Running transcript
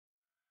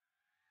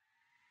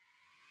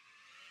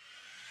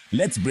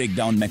Let's break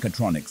down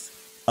mechatronics,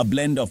 a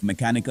blend of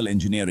mechanical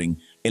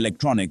engineering,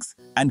 electronics,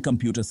 and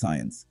computer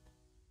science.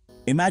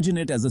 Imagine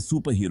it as a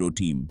superhero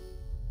team.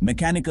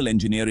 Mechanical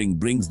engineering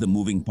brings the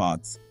moving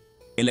parts,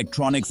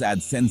 electronics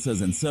adds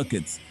sensors and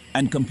circuits,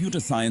 and computer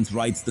science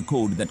writes the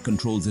code that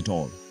controls it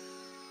all.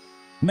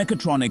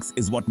 Mechatronics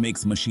is what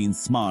makes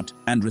machines smart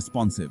and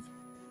responsive.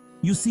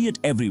 You see it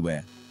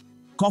everywhere.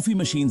 Coffee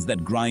machines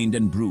that grind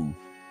and brew,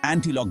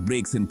 anti-lock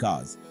brakes in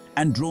cars,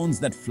 and drones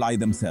that fly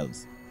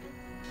themselves.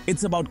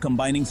 It's about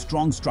combining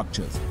strong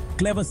structures,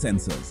 clever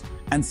sensors,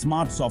 and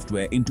smart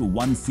software into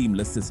one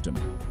seamless system.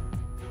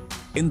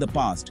 In the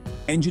past,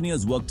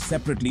 engineers worked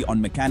separately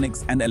on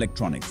mechanics and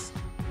electronics.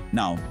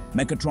 Now,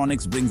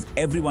 mechatronics brings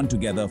everyone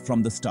together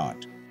from the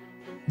start.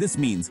 This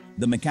means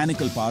the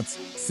mechanical parts,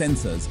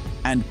 sensors,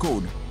 and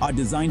code are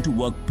designed to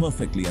work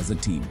perfectly as a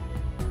team.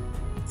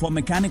 For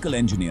mechanical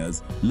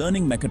engineers,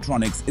 learning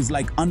mechatronics is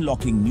like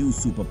unlocking new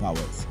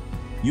superpowers.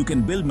 You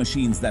can build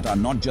machines that are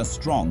not just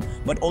strong,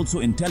 but also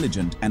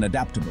intelligent and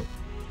adaptable.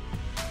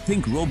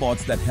 Think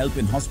robots that help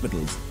in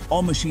hospitals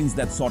or machines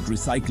that sort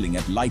recycling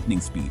at lightning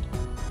speed.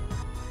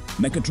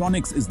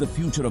 Mechatronics is the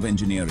future of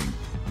engineering,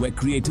 where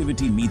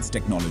creativity meets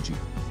technology.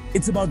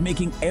 It's about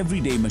making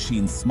everyday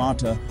machines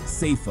smarter,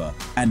 safer,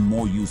 and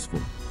more useful.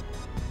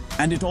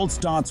 And it all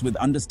starts with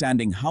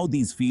understanding how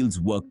these fields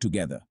work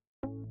together.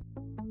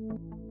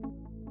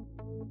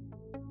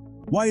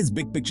 Why is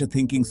big picture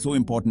thinking so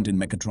important in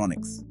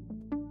mechatronics?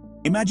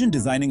 Imagine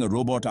designing a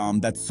robot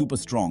arm that's super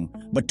strong,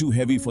 but too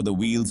heavy for the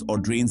wheels or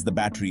drains the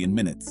battery in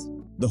minutes.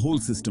 The whole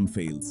system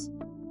fails.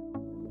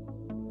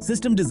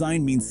 System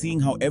design means seeing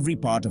how every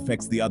part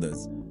affects the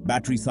others: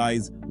 battery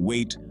size,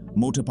 weight,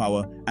 motor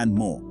power, and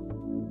more.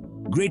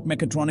 Great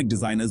mechatronic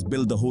designers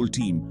build the whole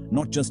team,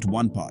 not just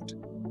one part.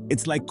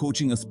 It's like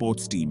coaching a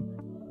sports team.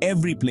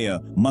 Every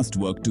player must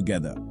work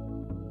together.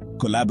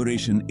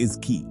 Collaboration is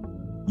key.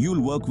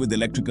 You'll work with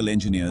electrical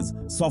engineers,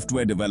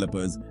 software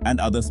developers, and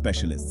other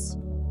specialists.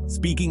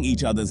 Speaking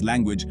each other's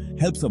language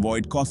helps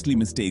avoid costly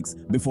mistakes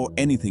before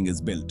anything is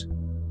built.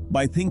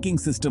 By thinking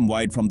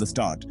system-wide from the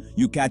start,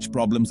 you catch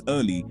problems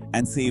early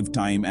and save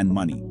time and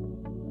money.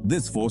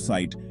 This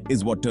foresight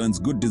is what turns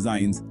good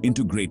designs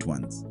into great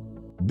ones.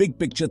 Big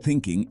picture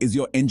thinking is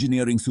your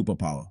engineering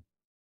superpower.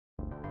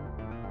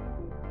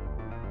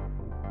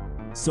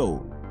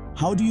 So,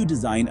 how do you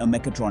design a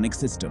mechatronic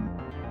system?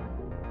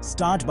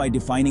 Start by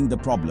defining the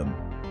problem.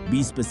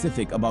 Be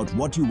specific about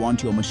what you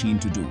want your machine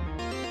to do.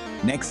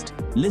 Next,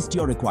 list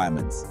your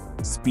requirements: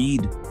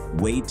 speed,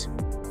 weight,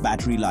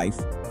 battery life,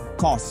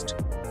 cost.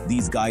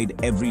 These guide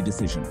every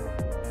decision.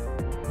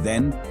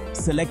 Then,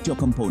 select your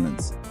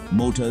components: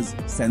 motors,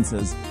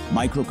 sensors,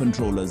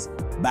 microcontrollers,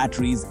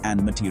 batteries,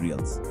 and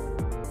materials.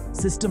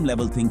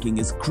 System-level thinking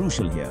is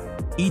crucial here.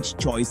 Each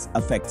choice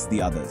affects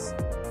the others.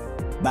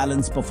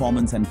 Balance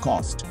performance and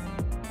cost.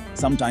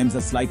 Sometimes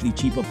a slightly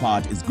cheaper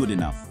part is good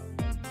enough.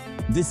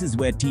 This is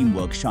where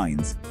teamwork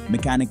shines.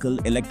 Mechanical,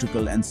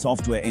 electrical, and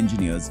software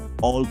engineers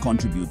all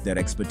contribute their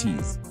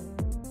expertise.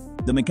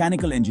 The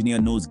mechanical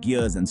engineer knows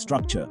gears and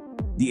structure.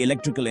 The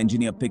electrical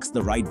engineer picks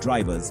the right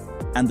drivers,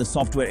 and the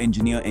software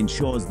engineer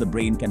ensures the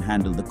brain can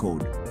handle the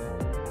code.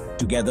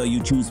 Together,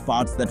 you choose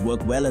parts that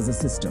work well as a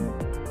system.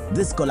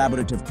 This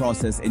collaborative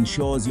process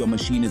ensures your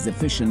machine is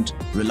efficient,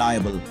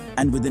 reliable,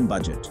 and within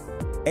budget.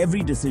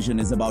 Every decision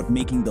is about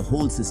making the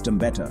whole system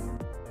better.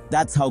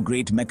 That's how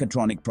great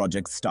mechatronic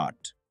projects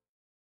start.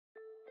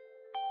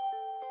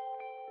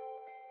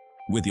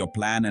 With your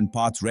plan and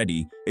parts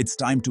ready, it's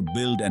time to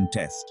build and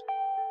test.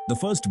 The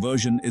first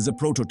version is a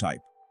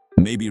prototype.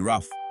 Maybe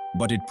rough,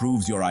 but it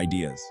proves your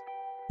ideas.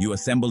 You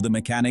assemble the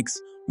mechanics,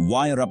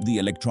 wire up the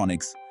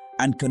electronics,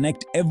 and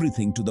connect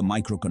everything to the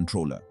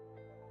microcontroller.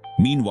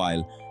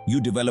 Meanwhile,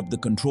 you develop the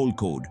control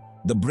code,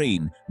 the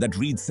brain that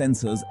reads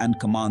sensors and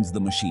commands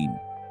the machine.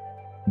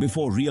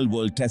 Before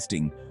real-world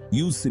testing,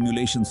 use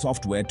simulation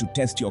software to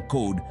test your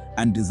code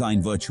and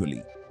design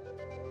virtually.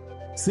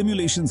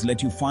 Simulations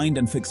let you find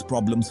and fix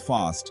problems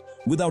fast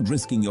without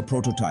risking your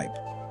prototype.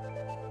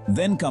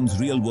 Then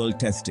comes real-world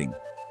testing.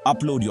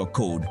 Upload your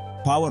code,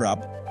 power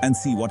up, and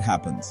see what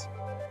happens.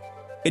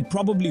 It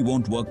probably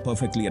won't work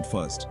perfectly at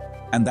first,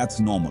 and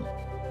that's normal.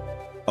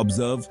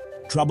 Observe,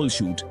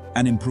 troubleshoot,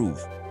 and improve.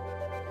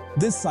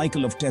 This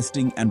cycle of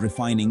testing and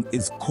refining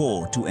is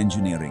core to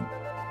engineering.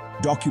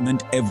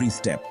 Document every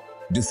step,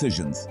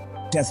 decisions,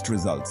 test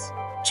results,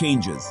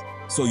 changes,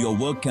 so your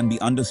work can be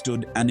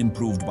understood and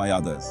improved by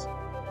others.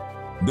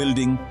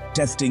 Building,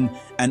 testing,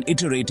 and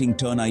iterating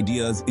turn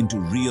ideas into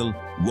real,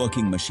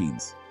 working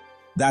machines.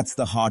 That's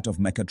the heart of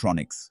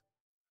mechatronics.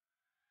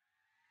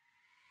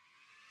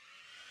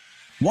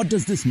 What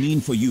does this mean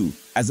for you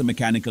as a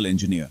mechanical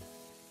engineer?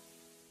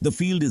 The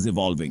field is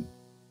evolving.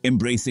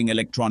 Embracing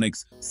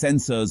electronics,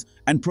 sensors,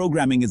 and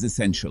programming is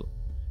essential.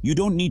 You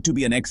don't need to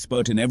be an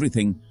expert in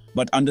everything,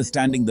 but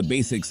understanding the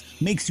basics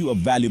makes you a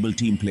valuable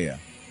team player.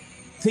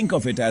 Think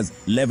of it as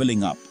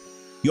leveling up.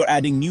 You're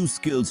adding new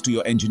skills to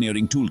your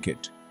engineering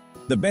toolkit.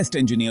 The best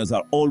engineers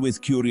are always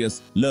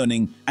curious,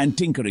 learning, and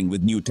tinkering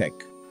with new tech.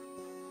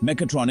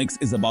 Mechatronics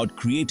is about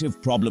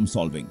creative problem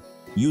solving.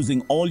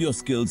 using all your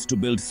skills to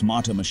build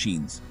smarter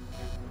machines.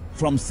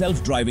 From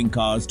self-driving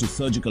cars to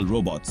surgical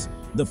robots,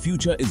 the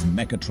future is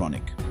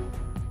mechatronic.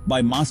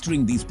 By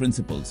mastering these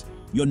principles,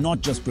 you're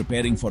not just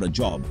preparing for a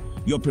job,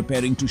 you're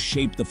preparing to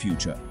shape the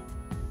future.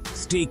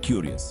 Stay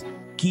curious,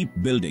 keep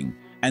building,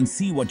 and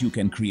see what you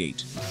can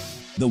create.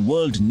 The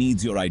world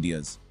needs your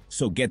ideas,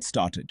 so get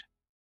started.